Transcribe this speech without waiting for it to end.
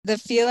The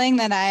feeling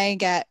that I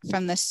get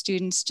from the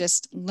students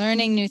just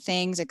learning new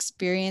things,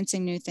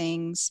 experiencing new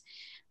things,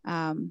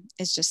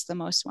 is just the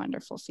most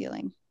wonderful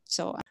feeling.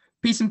 So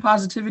Peace and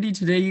positivity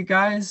today, you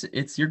guys.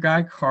 It's your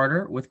guy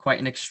Carter with quite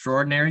an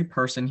extraordinary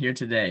person here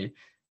today.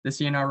 The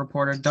CNR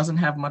Reporter doesn't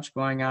have much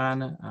going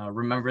on.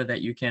 Remember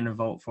that you can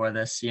vote for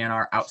the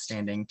CNR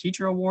Outstanding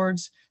Teacher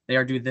Awards. They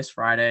are due this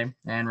Friday.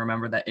 And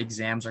remember that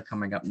exams are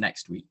coming up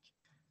next week.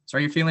 So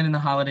are you feeling in the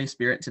holiday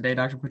spirit today,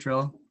 Dr.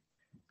 Petrillo?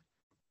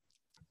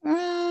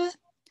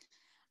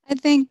 I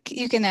think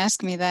you can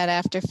ask me that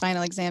after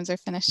final exams are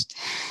finished.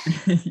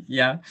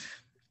 Yeah.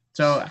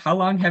 So how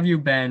long have you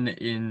been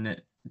in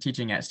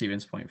teaching at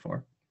Stevens Point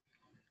for?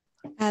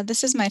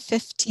 This is my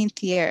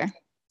 15th year.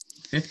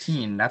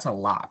 15, that's a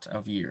lot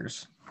of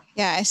years.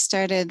 Yeah, I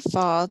started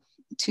fall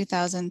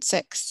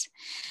 2006.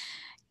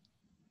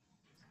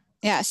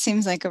 Yeah, it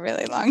seems like a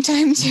really long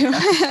time too.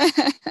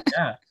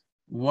 Yeah.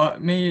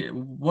 What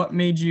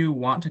made you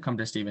want to come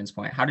to Stevens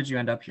Point? How did you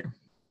end up here?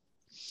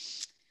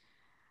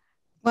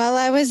 Well,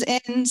 I was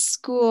in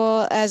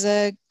school as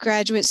a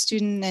graduate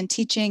student and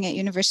teaching at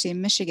University of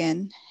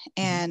Michigan,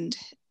 and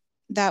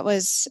that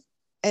was,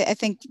 I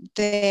think,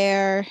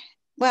 there.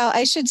 Well,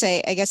 I should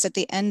say, I guess at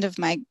the end of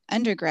my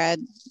undergrad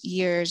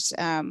years,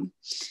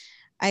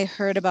 I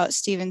heard about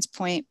Stevens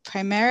Point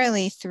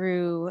primarily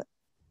through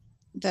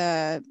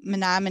the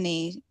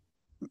Menominee,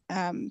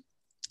 and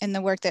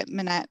the work that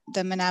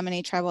the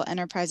Menominee Tribal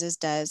Enterprises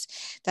does.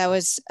 That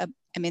was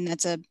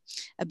that's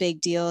a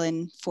big deal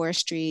in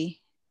forestry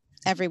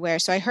everywhere.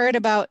 So I heard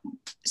about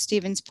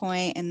Stevens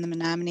Point and the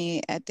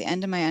Menominee at the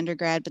end of my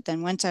undergrad, but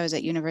then once I was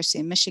at University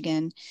of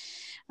Michigan,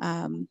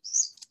 the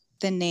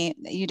name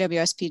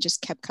UWSP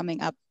just kept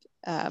coming up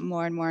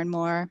more and more and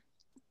more.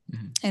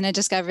 Mm-hmm. And I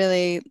just got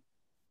really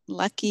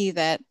lucky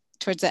that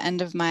towards the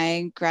end of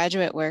my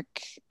graduate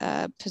work,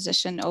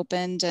 position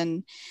opened.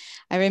 And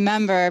I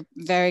remember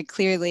very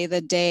clearly the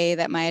day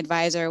that my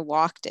advisor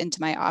walked into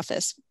my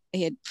office.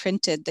 He had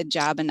printed the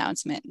job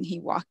announcement and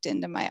he walked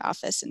into my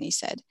office and he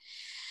said,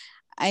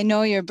 "I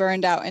know you're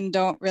burned out and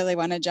don't really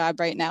want a job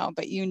right now,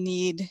 but you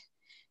need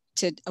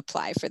to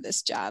apply for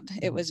this job.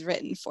 It was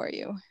written for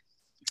you."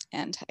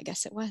 And I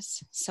guess it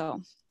was.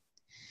 So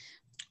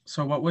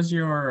what was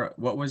your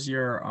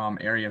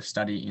area of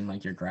study in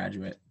like your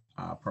graduate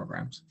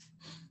programs?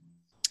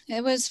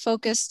 It was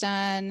focused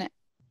on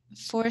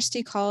forest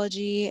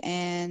ecology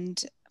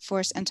and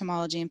forest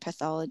entomology and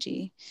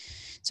pathology.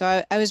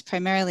 So I was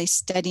primarily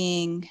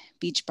studying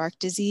beech bark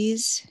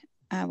disease,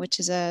 which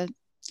is a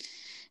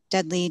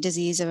deadly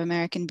disease of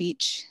American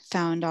beech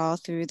found all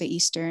through the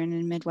eastern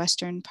and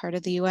midwestern part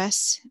of the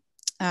US.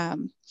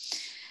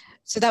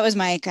 So that was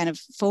my kind of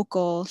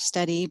focal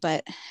study,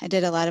 but I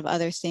did a lot of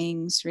other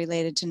things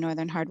related to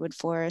northern hardwood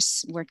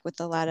forests, worked with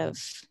a lot of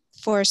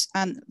Forest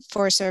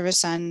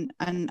Service on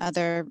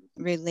other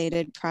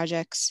related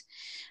projects.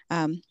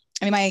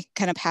 My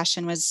kind of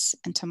passion was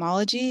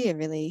entomology. I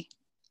really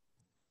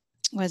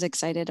was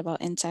excited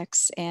about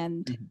insects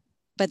and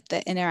but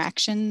the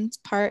interactions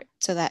part,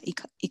 so that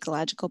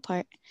ecological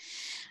part.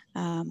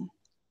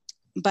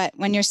 But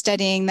when you're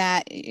studying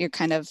that, you're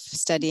kind of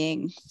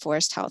studying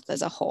forest health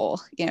as a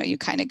whole. You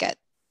kind of get,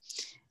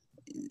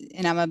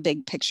 and I'm a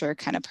big picture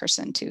kind of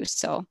person too.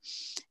 So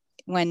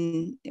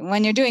when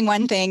you're doing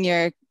one thing,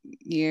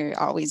 you're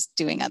always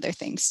doing other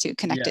things too,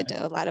 connected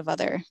to a lot of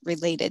other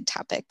related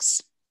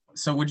topics.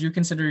 So would you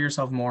consider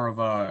yourself more of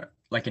an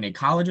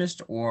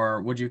ecologist,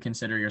 or would you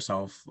consider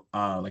yourself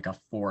like a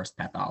forest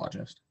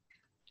pathologist?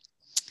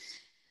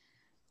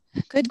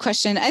 Good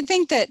question. I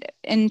think that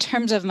in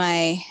terms of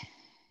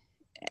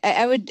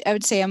I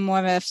would say I'm more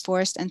of a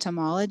forest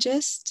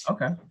entomologist.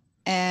 Okay.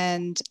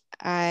 And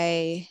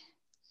I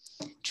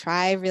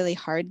try really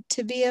hard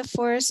to be a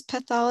forest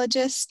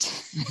pathologist,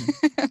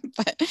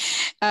 but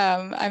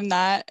I'm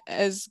not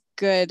as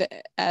good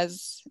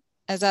as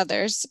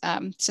others,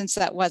 since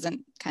that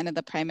wasn't kind of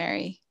the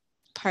primary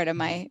part of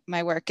my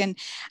work. And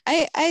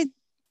I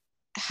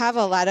have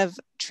a lot of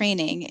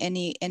training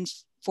in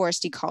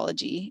forest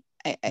ecology.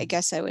 I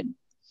guess I'm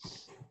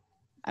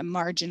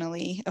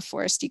marginally a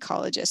forest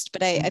ecologist,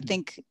 but I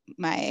think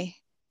the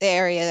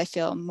area I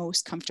feel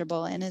most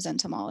comfortable in is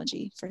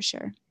entomology for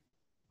sure.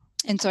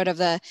 And sort of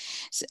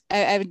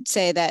I would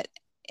say that,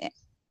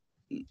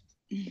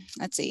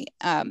 let's see,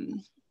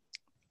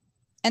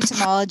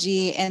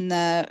 entomology in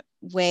the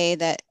way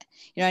that,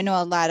 I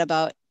know a lot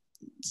about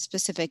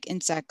specific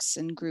insects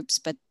and groups,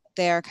 but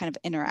their kind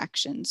of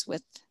interactions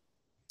with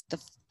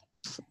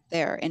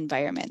their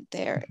environment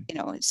there,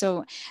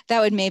 so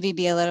that would maybe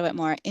be a little bit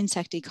more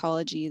insect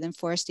ecology than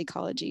forest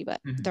ecology, but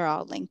they're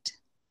all linked.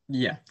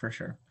 Yeah, for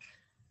sure.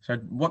 So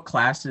what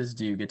classes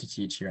do you get to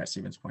teach here at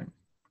Stevens Point?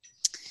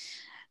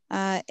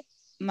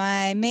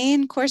 My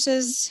main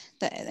courses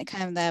that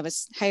I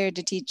was hired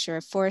to teach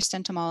are forest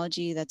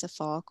entomology, that's a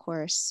fall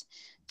course,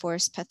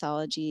 forest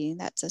pathology,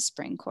 that's a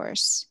spring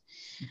course.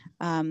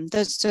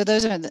 Those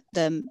are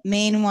the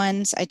main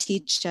ones. I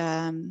teach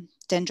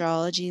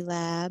dendrology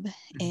lab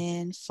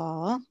in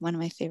fall, one of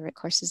my favorite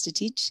courses to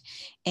teach.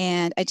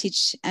 And I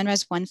teach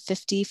NRES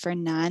 150 for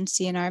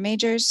non-CNR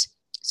majors.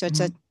 So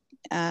it's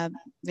a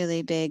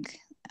really big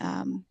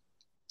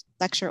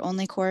lecture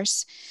only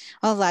course.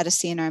 A lot of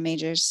CNR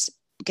majors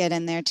get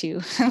in there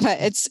too, but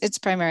it's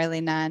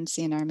primarily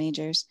non-CNR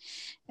majors,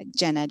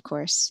 gen ed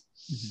course.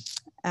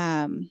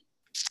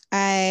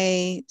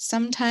 I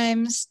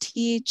sometimes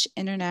teach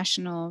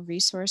international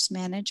resource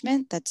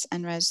management. That's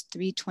NRES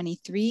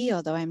 323,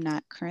 although I'm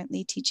not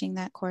currently teaching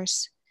that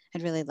course.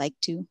 I'd really like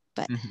to,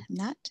 but I'm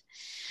not.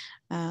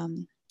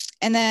 And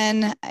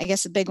then I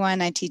guess a big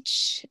one, I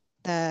teach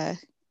the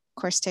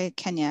course to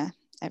Kenya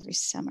every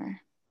summer.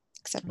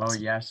 Oh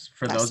yes,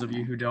 for those of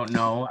you who don't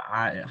know,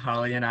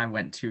 Holly and I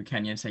went to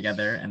Kenya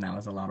together, and that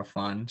was a lot of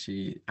fun.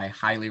 I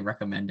highly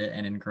recommend it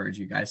and encourage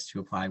you guys to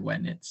apply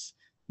when it's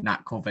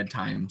not COVID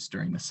times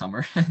during the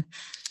summer.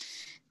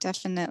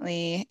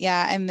 Definitely.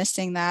 Yeah, I'm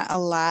missing that a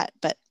lot,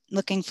 but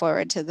looking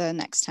forward to the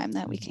next time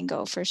that we can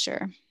go for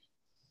sure.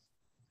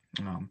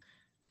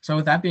 So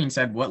with that being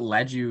said, what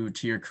led you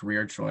to your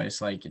career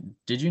choice? Like,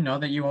 did you know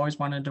that you always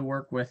wanted to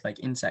work with like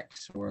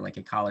insects or like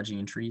ecology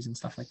and trees and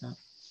stuff like that?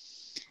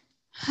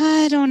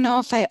 I don't know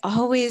if I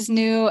always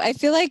knew. I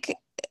feel like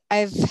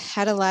I've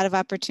had a lot of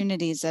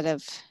opportunities that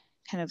have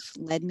kind of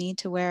led me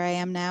to where I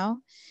am now.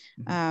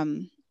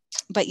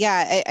 But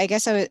yeah, I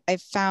guess I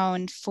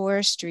found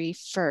forestry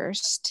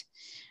first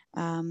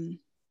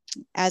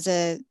as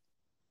a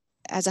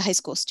high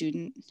school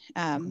student.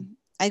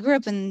 I grew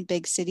up in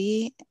big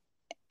city.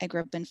 I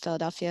grew up in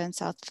Philadelphia and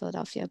South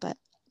Philadelphia, but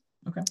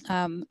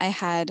I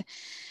had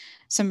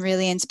some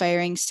really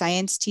inspiring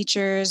science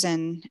teachers,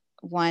 and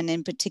one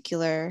in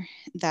particular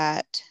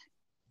that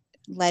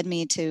led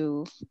me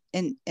to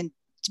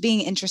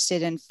being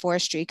interested in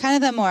forestry, kind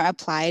of the more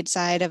applied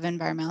side of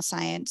environmental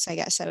science, I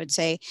guess I would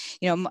say.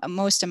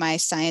 Most of my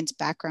science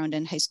background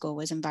in high school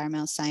was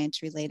environmental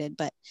science related,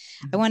 but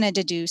I wanted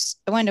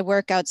to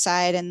work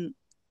outside and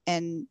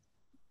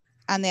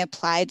on the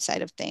applied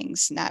side of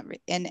things, not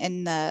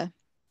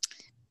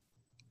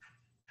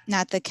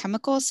the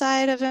chemical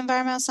side of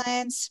environmental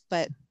science,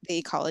 but the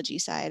ecology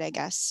side, I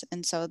guess.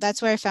 And so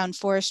that's where I found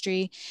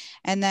forestry.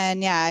 And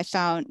then, I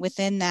found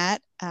within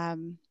that, I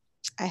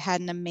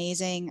had an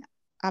amazing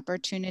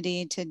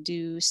opportunity to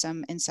do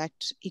some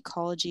insect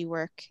ecology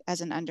work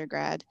as an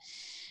undergrad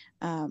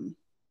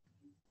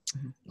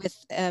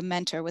with a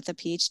mentor, with a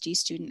PhD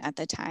student at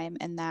the time.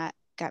 And that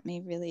got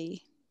me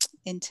really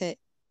into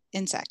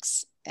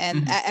insects.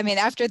 And I mean,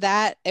 after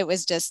that, it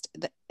was just,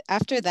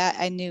 after that,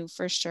 I knew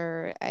for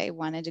sure I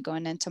wanted to go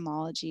in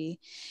entomology.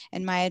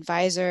 And my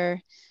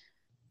advisor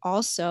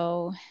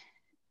also,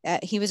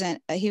 he was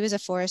a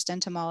forest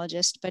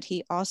entomologist, but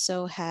he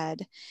also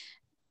had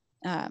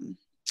gone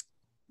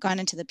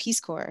into the Peace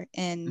Corps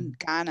in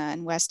Ghana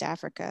and West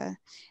Africa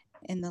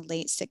in the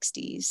late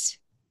 60s,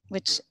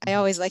 which I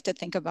always like to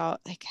think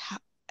about, like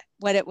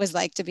what it was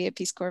like to be a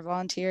Peace Corps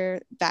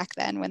volunteer back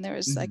then when there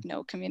was like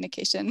no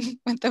communication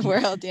with the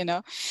world,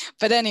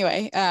 But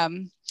anyway,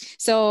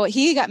 so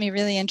he got me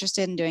really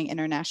interested in doing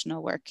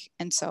international work.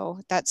 And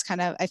so that's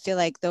kind of, I feel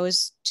like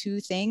those two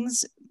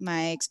things,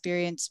 my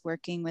experience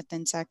working with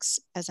insects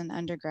as an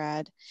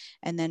undergrad,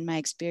 and then my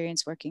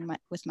experience working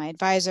with my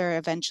advisor.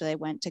 Eventually I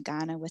went to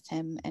Ghana with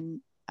him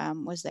and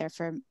was there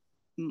for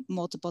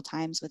multiple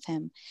times with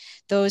him.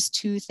 Those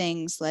two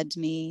things led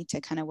me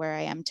to kind of where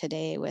I am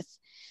today with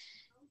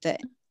the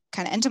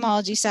kind of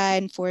entomology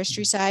side and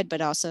forestry side,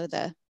 but also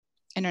the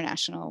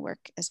international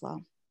work as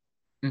well.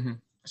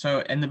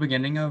 So in the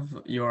beginning of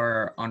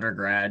your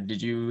undergrad,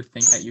 did you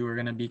think that you were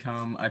going to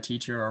become a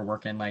teacher or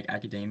work in like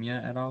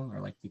academia at all,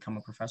 or like become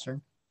a professor?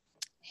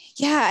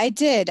 Yeah, I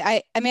did.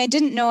 I mean, I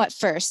didn't know at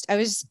first.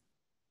 I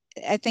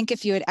think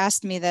if you had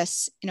asked me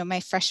this,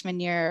 my freshman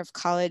year of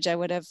college, I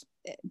would have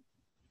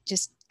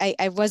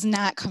I was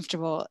not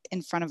comfortable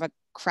in front of a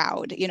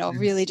crowd,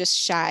 really just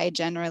shy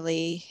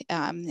generally,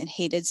 and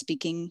hated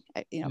speaking.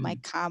 My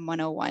Com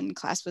 101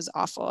 class was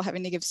awful,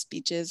 having to give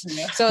speeches.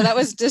 So that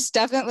was just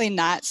definitely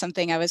not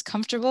something I was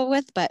comfortable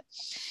with. But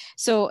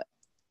so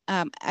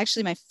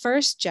actually my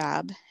first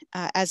job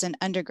as an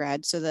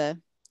undergrad, so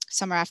the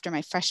summer after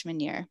my freshman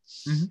year,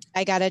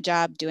 I got a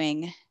job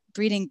doing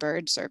breeding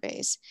bird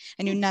surveys.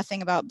 I knew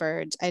nothing about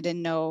birds. I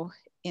didn't know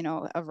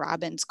a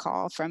robin's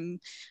call from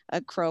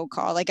a crow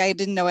call. Like I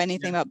didn't know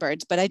anything about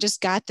birds, but I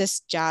just got this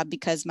job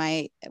because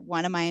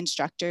one of my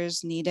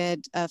instructors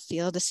needed a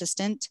field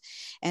assistant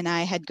and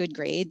I had good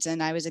grades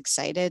and I was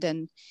excited,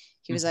 and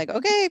he was like,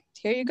 okay,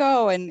 here you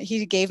go. And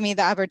he gave me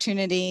the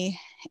opportunity.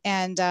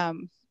 And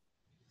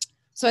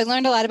so I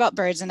learned a lot about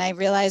birds, and I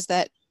realized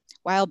that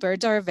while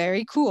birds are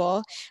very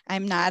cool,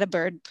 I'm not a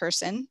bird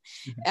person.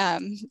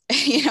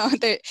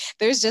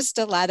 There's just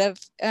a lot of,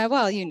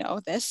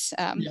 this,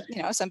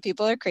 some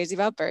people are crazy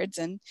about birds,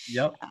 and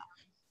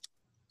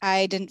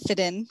I didn't fit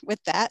in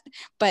with that.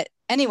 But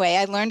anyway,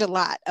 I learned a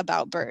lot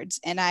about birds,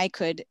 and I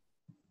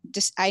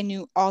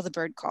knew all the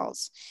bird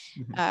calls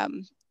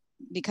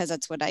because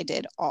that's what I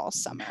did all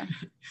summer.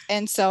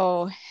 And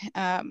so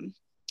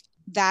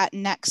that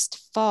next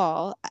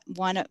fall,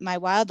 one of my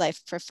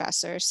wildlife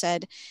professor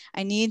said,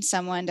 I need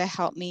someone to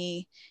help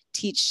me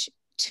teach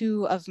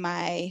 2 of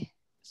my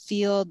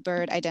field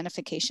bird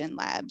identification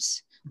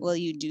labs. Will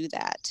you do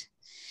that?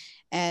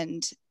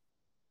 And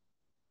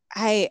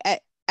I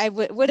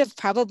would have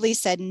probably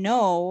said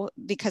no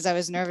because I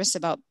was nervous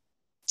about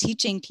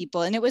teaching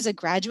people, and it was a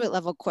graduate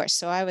level course,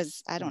 so I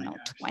was, I don't know,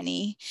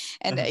 20,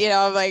 and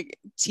I'm like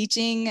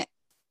teaching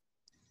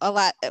a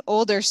lot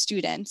older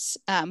students,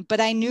 but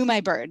I knew my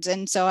birds,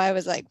 and so I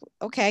was like,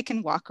 okay, I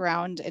can walk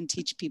around and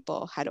teach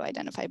people how to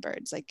identify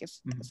birds, like if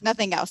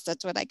nothing else,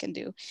 that's what I can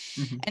do.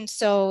 And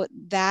so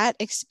that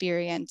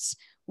experience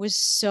was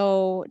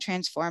so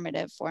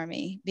transformative for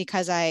me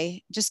because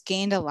I just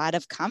gained a lot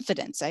of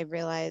confidence. I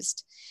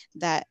realized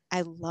that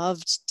I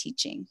loved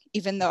teaching,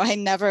 even though I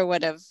never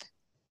would have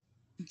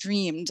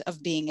dreamed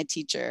of being a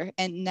teacher,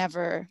 and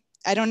never,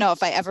 I don't know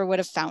if I ever would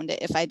have found it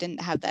if I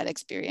didn't have that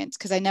experience,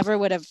 because I never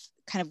would have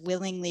kind of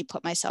willingly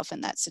put myself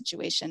in that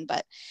situation.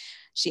 But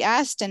she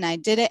asked and I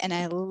did it and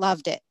I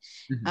loved it.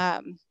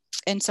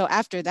 And so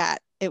after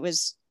that, it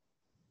was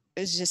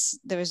just,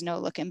 there was no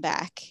looking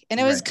back. And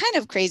it was kind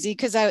of crazy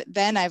because I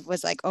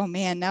was like, oh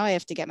man, now I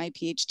have to get my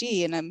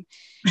PhD. And I'm,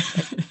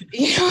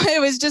 it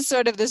was just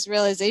sort of this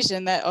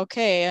realization that,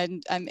 okay,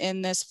 and I'm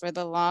in this for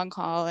the long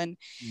haul. And,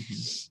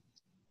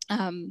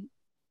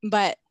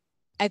 but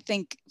I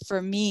think for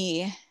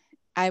me,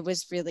 I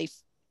was really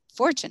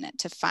fortunate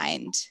to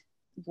find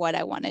what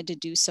I wanted to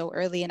do so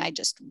early, and I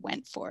just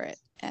went for it.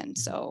 And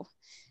so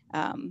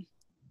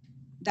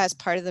that's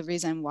part of the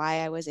reason why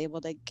I was able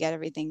to get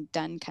everything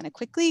done kind of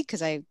quickly,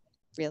 because I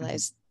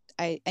realized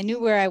I knew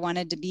where I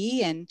wanted to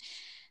be. And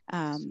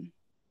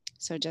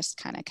so just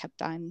kind of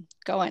kept on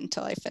going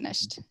until I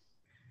finished.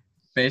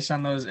 Based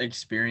on those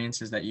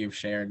experiences that you've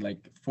shared, like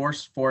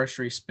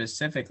forestry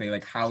specifically,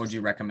 like how would you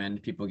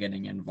recommend people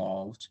getting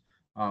involved?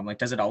 Like,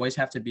 does it always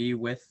have to be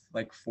with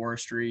like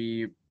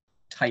forestry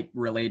type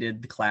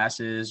related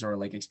classes or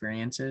like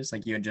experiences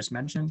like you had just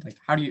mentioned? Like,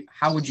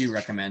 how would you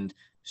recommend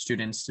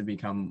students to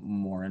become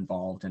more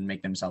involved and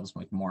make themselves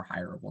like more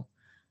hireable?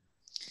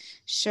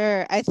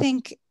 Sure. I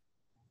think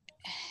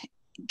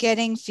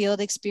getting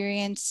field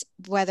experience,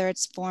 whether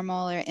it's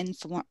formal or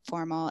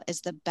informal,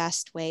 is the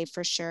best way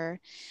for sure.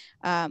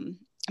 I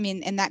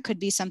mean, and that could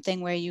be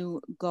something where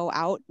you go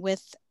out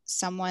with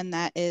someone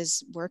that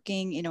is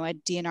working, a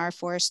DNR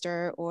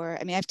forester, or,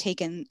 I mean, I've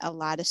taken a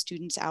lot of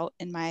students out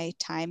in my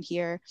time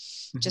here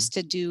just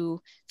to do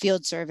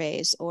field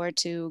surveys or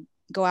to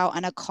go out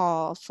on a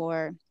call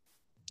for,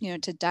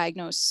 to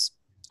diagnose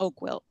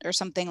oak wilt or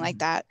something like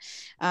that.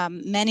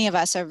 Many of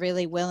us are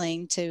really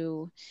willing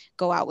to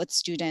go out with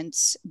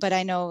students, but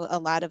I know a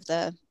lot of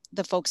the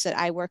folks that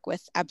I work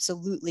with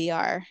absolutely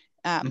are.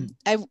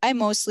 I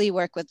mostly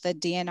work with the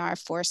DNR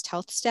forest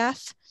health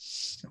staff.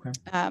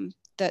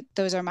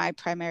 Those are my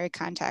primary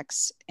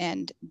contacts,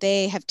 and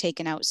they have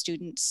taken out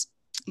students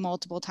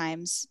multiple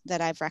times that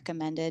I've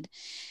recommended.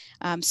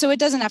 So it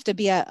doesn't have to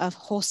be a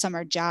whole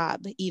summer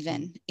job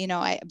even,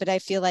 but I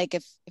feel like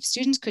if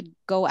students could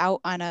go out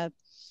on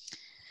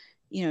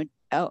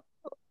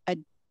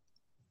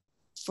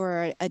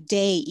for a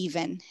day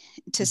even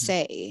to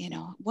say,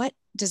 what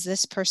does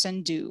this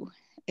person do?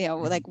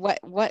 Like what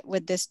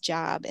would this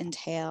job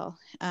entail?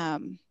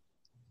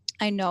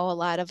 I know a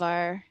lot of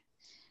our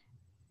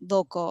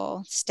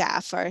local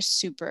staff are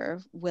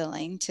super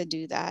willing to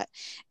do that,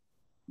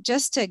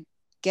 just to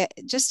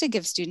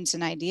give students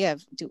an idea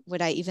of,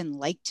 would I even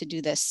like to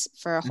do this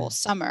for a whole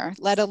summer,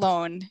 let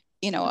alone,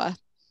 a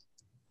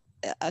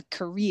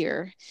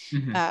career.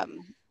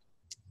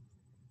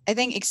 I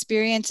think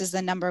experience is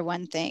the number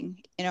one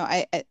thing.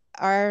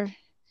 Our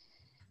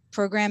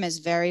program is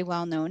very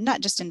well known,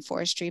 not just in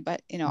forestry,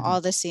 but all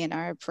the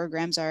CNR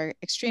programs are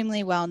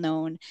extremely well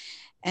known.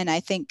 And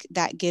I think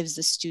that gives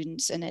the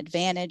students an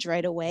advantage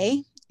right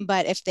away.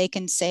 But if they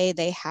can say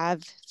they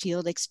have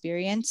field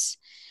experience,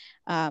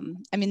 I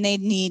mean, they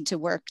need to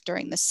work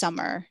during the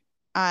summer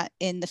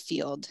in the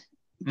field.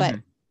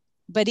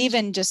 But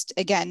even just,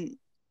 again,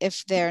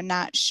 if they're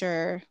not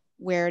sure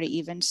where to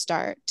even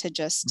start, to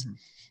just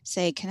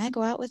say, can I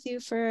go out with you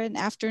for an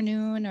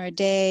afternoon or a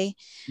day?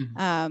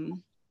 I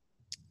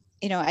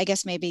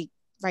guess maybe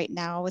right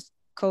now with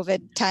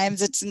COVID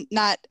times, it's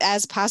not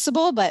as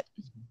possible, but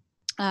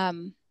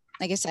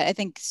like I said, I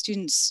think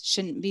students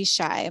shouldn't be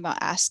shy about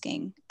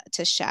asking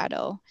to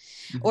shadow,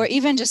 or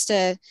even just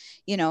to,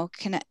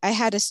 I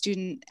had a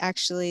student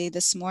actually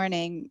this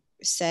morning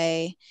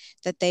say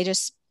that they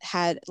just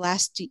had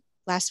last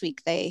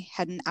week, they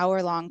had an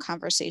hour-long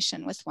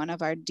conversation with one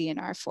of our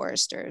DNR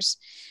foresters,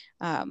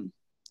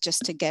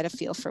 just to get a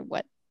feel for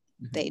what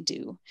they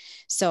do.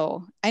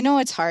 So I know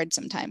it's hard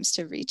sometimes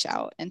to reach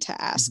out and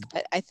to ask,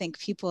 but I think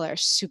people are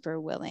super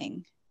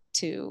willing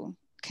to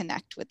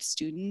connect with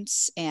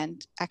students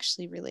and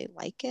actually really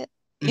like it,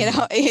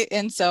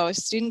 and so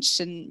students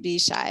shouldn't be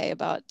shy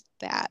about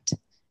that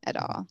at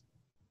all.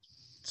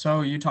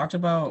 So you talked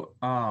about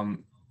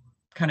kind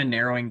of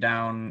narrowing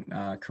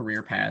down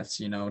career paths,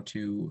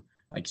 to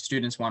like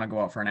students want to go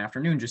out for an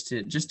afternoon just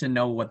to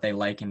know what they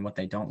like and what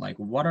they don't like.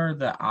 What are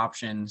the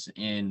options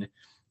in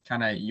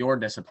kind of your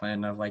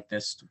discipline of like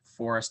this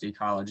forest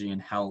ecology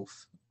and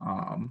health?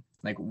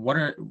 Like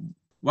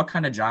what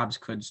kind of jobs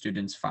could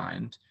students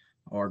find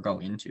or go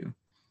into?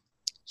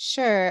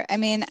 Sure. I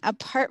mean,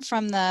 apart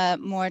from the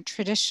more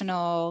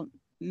traditional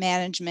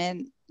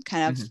management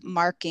kind of Hmm.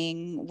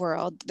 marking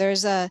world,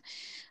 there's a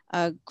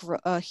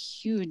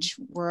huge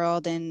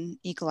world in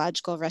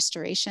ecological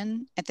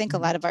restoration. I think a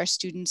Hmm. lot of our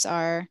students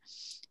are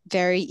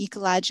very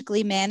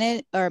ecologically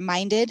managed or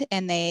minded,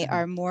 and they Hmm.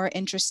 are more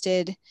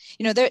interested.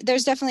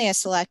 There's definitely a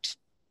select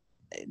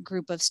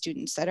group of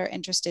students that are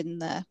interested in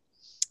the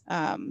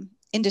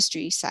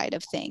industry side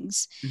of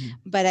things, Hmm.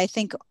 but I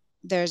think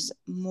there's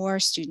more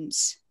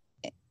students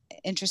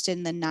interested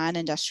in the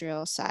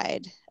non-industrial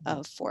side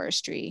of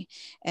forestry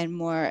and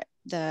more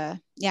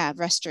the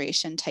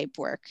restoration type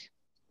work.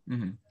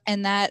 Hmm.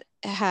 And that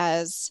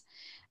has,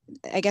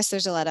 I guess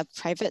there's a lot of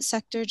private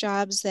sector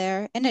jobs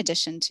there in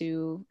addition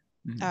to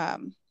Hmm.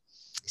 um,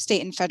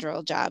 state and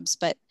federal jobs,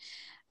 but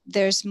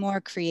there's more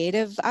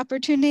creative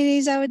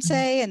opportunities, I would Hmm.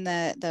 say, in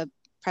the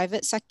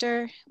private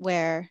sector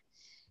where,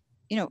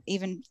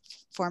 even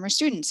former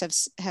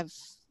students have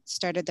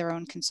started their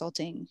own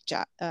consulting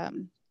job,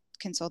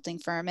 consulting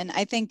firm. And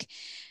I think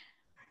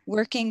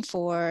working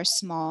for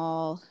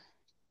small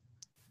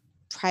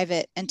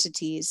private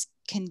entities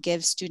can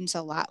give students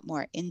a lot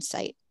more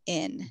insight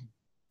in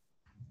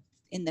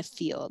the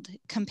field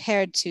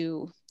compared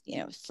to,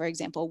 for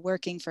example,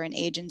 working for an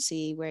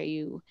agency where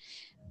you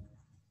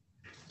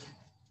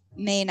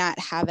may not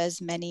have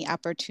as many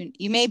opportunities.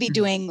 You may be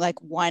doing like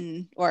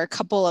one or a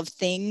couple of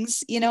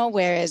things,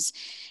 whereas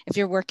if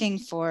you're working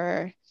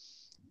for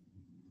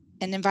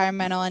an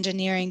environmental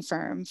engineering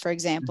firm, for Hmm.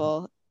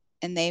 example,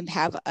 and they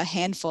have a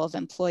handful of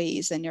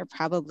employees, then you're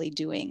probably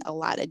doing a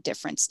lot of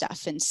different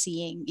stuff and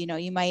seeing,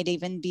 you might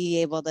even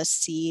be able to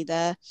see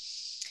the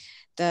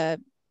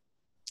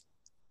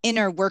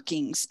inner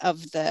workings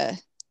of the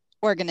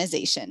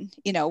organization,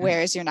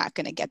 whereas you're not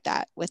going to get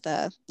that with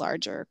a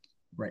larger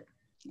Right.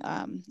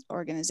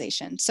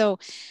 organization. So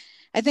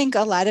I think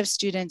a lot of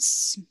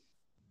students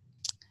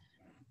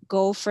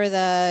go for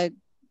the,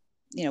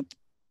 you know,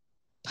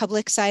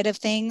 public side of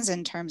things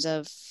in terms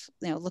of,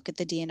 look at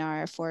the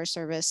DNR, Forest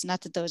Service.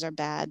 Not that those are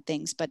bad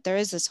things, but there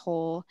is this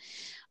whole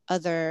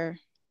other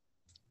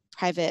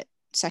private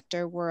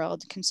sector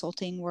world,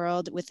 consulting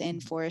world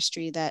within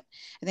forestry that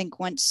I think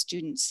once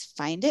students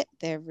find it,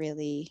 they're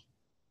really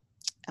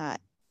uh,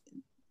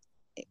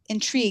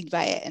 intrigued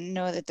by it and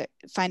know that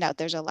find out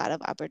there's a lot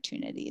of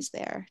opportunities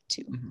there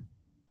too. Hmm.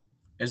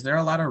 Is there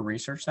a lot of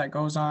research that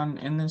goes on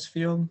in this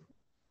field?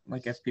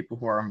 Like if people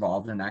who are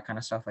involved in that kind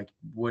of stuff, like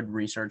would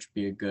research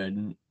be a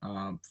good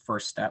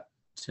first step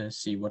to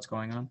see what's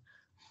going on?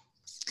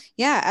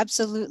 Yeah,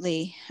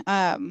 absolutely.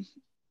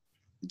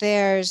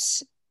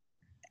 There's,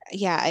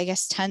 yeah, I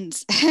guess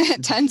tons,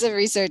 Mhm. tons of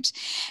research,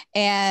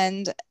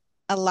 and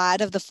a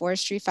lot of the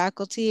forestry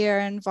faculty are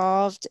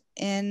involved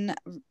in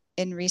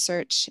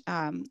research.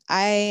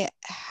 I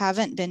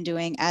haven't been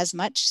doing as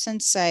much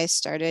since I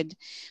started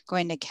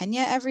going to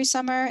Kenya every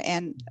summer,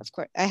 and of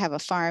course, I have a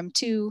farm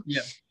too.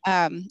 Yeah.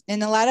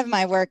 And a lot of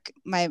my work,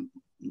 my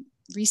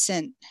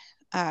recent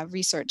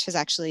research has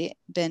actually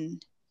been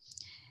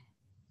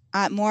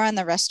more on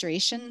the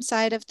restoration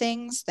side of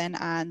things than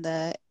on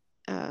the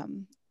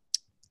um,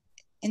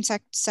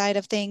 insect side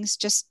of things,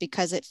 just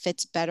because it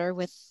fits better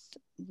with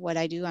what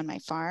I do on my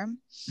farm.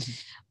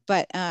 Mhm.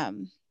 But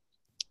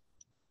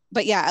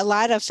but yeah, a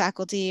lot of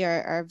faculty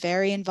are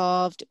very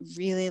involved,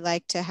 really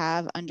like to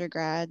have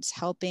undergrads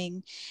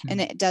helping. And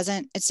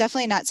Mhm. it's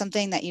definitely not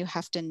something that you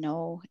have to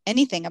know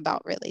anything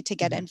about really to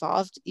get Mhm.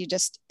 involved. You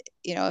just,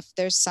 if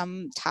there's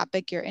some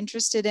topic you're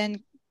interested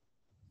in,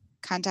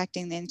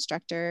 contacting the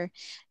instructor.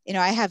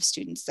 I have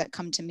students that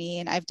come to me,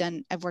 and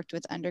I've worked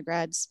with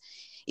undergrads.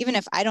 Even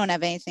if I don't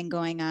have anything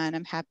going on,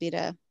 I'm happy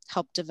to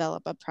help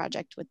develop a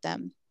project with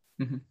them.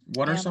 Mhm.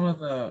 What are some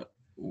And of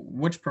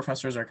which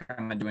professors are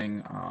kind of doing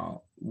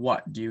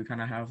what? Do you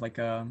kind of have like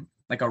a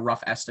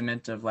rough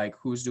estimate of like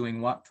who's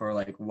doing what for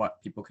like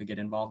what people could get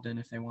involved in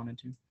if they wanted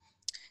to?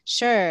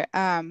 sure,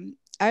 I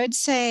would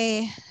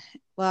say,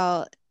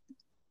 well,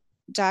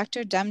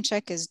 Dr.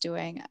 Demchek is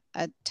doing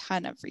a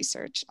ton of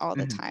research all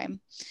the Hmm.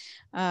 time.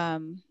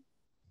 Um,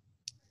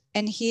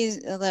 and he's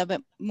a little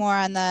bit more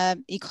on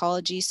the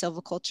ecology,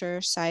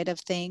 silviculture side of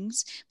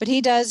things, but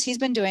he's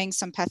been doing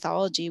some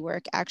pathology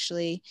work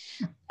actually,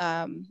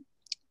 um,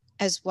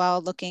 as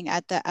well, looking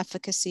at the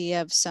efficacy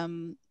of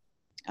some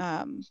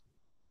um,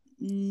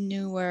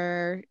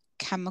 newer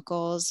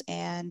chemicals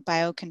and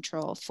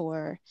biocontrol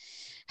for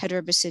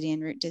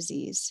heterobasidian root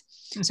disease.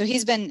 So he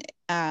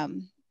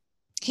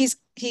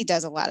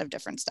does a lot of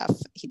different stuff.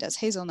 He does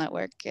hazelnut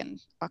work and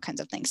all kinds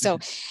of things. So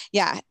Hmm.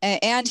 yeah,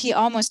 and he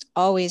almost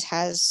always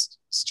has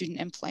student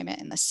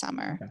employment in the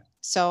summer. Okay.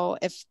 So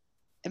if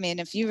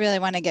you really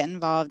want to get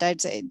involved,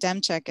 I'd say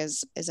Demchek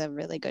is a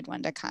really good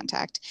one to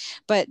contact.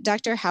 But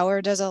Dr.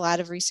 Howard does a lot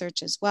of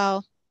research as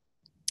well.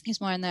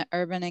 He's more on the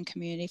urban and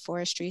community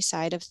forestry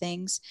side of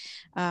things.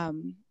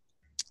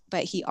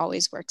 But he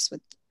always works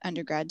with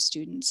undergrad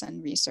students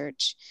and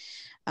research.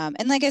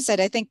 And like I said,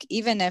 I think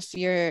even if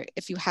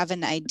you have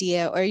an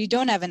idea or you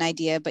don't have an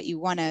idea, but you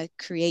want to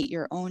create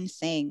your own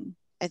thing,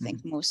 I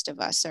think most of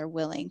us are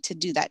willing to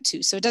do that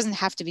too. So it doesn't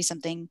have to be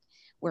something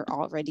we're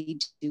already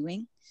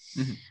doing.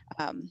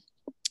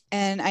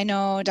 And I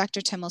know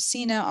Dr.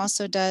 Timolsina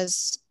also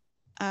does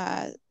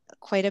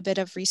quite a bit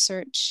of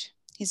research.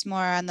 He's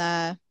more on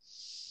the,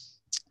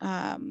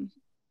 I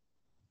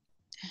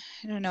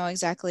don't know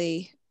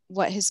exactly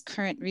what his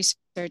current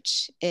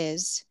research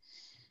is.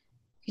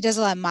 He does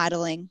a lot of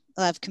modeling,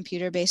 a lot of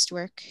computer-based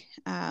work.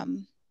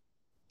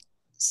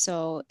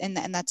 So, and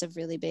that's a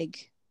really big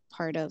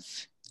part of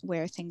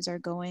where things are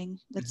going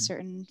with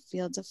certain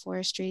fields of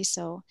forestry.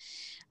 So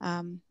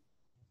I'm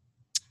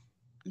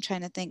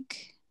trying to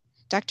think.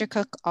 Dr.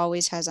 Cook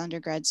always has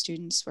undergrad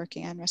students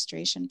working on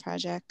restoration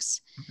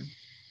projects.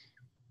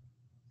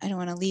 I don't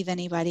want to leave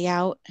anybody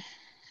out.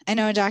 I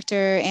know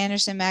Dr.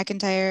 Anderson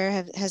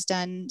McIntyre has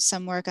done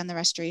some work on the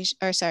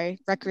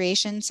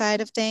recreation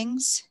side of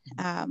things.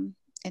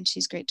 And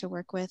she's great to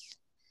work with.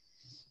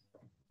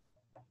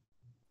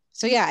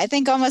 So yeah, I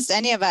think almost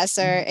any of us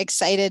are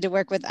excited to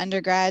work with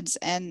undergrads,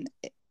 and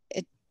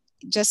it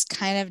just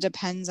kind of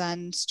depends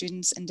on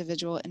students'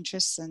 individual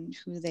interests and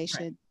who they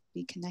should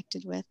be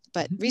connected with.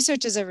 But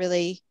research is a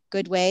really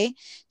good way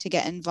to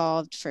get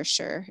involved for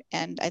sure.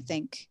 And I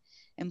think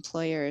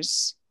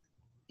employers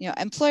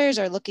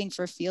are looking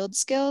for field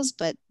skills,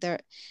 but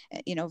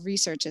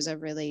research is a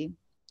really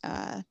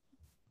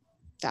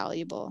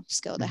valuable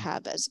skill to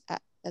have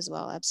as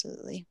well.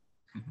 Absolutely.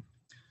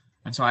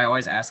 And so I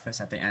always ask this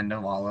at the end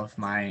of all of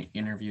my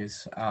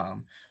interviews.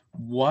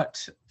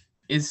 What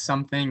is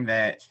something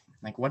that,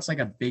 like, what's like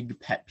a big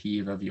pet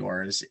peeve of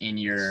yours in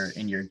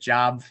your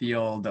job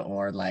field,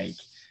 or like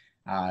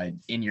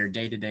in your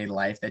day-to-day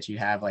life that you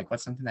have? Like,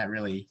 what's something that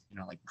really,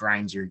 like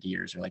grinds your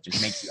gears or like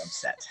just makes you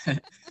upset?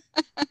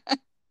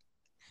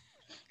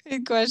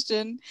 Good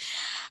question.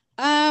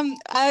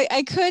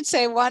 I could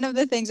say one of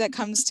the things that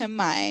comes to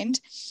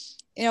mind,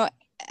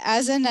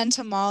 as an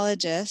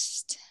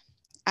entomologist,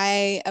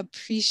 I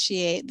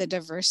appreciate the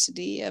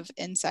diversity of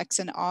insects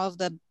and all of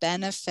the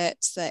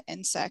benefits that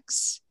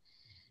insects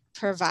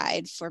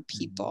provide for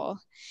people.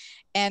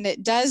 And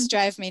it does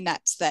drive me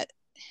nuts that,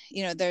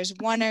 there's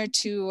one or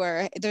two,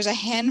 or there's a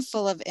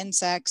handful of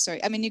insects, or,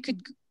 I mean, you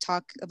could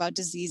talk about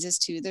diseases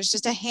too. There's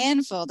just a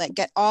handful that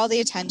get all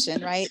the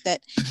attention, right?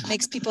 That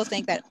makes people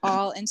think that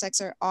all insects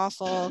are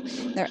awful.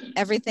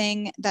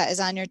 Everything that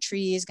is on your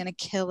tree is going to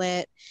kill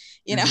it,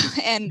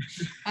 and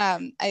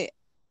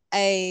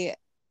I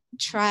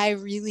try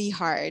really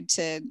hard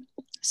to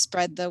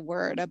spread the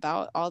word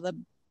about all the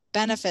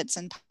benefits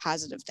and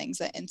positive things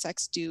that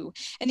insects do.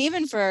 And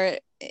even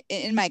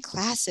in my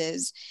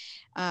classes,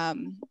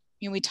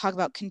 we talk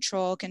about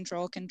control,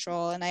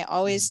 and I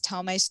always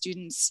tell my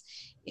students,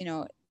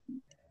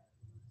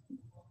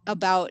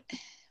 about,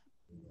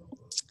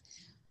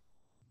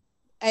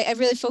 I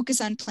really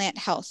focus on plant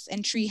health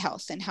and tree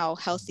health and how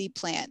healthy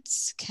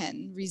plants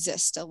can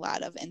resist a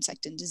lot of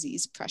insect and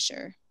disease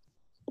pressure.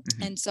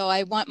 And so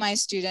I want my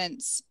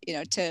students,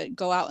 to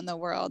go out in the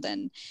world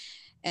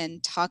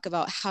and talk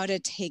about how to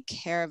take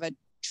care of a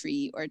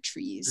tree or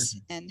trees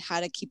and how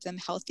to keep them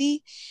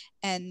healthy.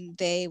 And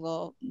they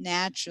will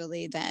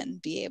naturally then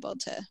be able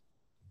to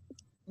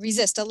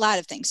resist a lot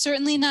of things.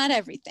 Certainly not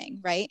everything,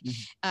 right?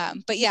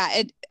 But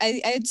yeah,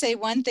 I'd say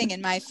one thing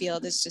in my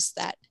field is just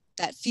that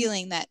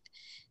feeling that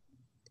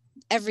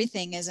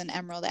everything is an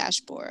emerald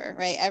ash borer,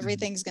 right?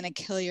 Everything's going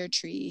to kill your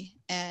tree.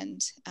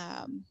 And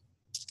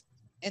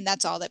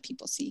that's all that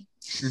people see.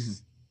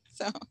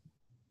 So.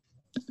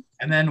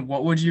 And then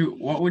what would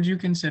you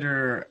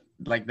consider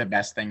like the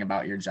best thing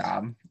about your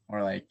job,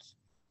 or like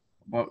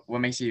what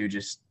makes you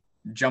just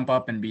jump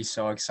up and be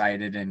so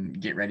excited and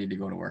get ready to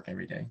go to work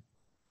every day?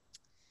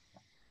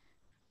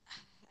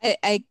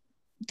 I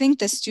think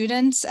the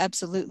students,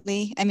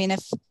 absolutely. I mean,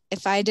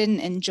 if I didn't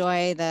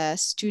enjoy the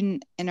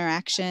student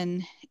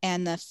interaction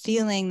and the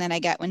feeling that I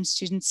get when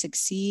students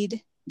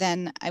succeed,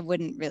 then I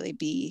wouldn't really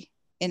be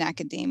in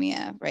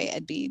academia, right?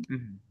 I'd be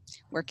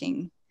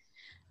working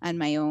on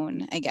my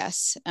own, I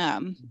guess.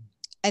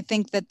 I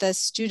think that the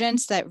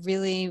students that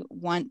really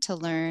want to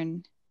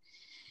learn,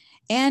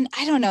 and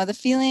I don't know, the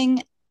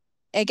feeling,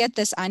 I get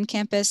this on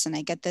campus and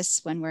I get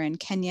this when we're in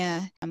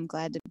Kenya. I'm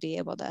glad to be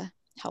able to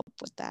help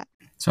with that.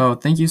 So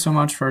thank you so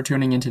much for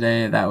tuning in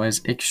today. That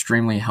was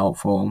extremely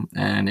helpful.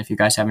 And if you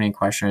guys have any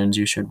questions,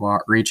 you should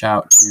reach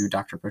out to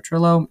Dr.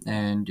 Petrillo,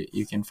 and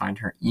you can find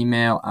her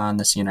email on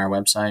the CNR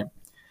website.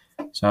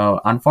 So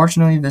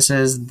unfortunately, this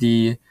is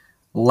the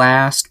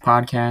last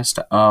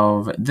podcast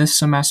of this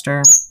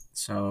semester.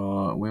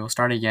 So we will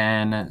start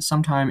again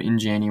sometime in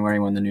January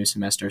when the new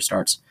semester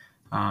starts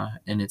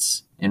and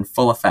it's in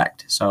full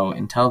effect. So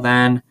until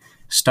then,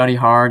 study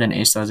hard and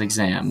ace those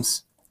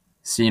exams.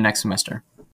 See you next semester.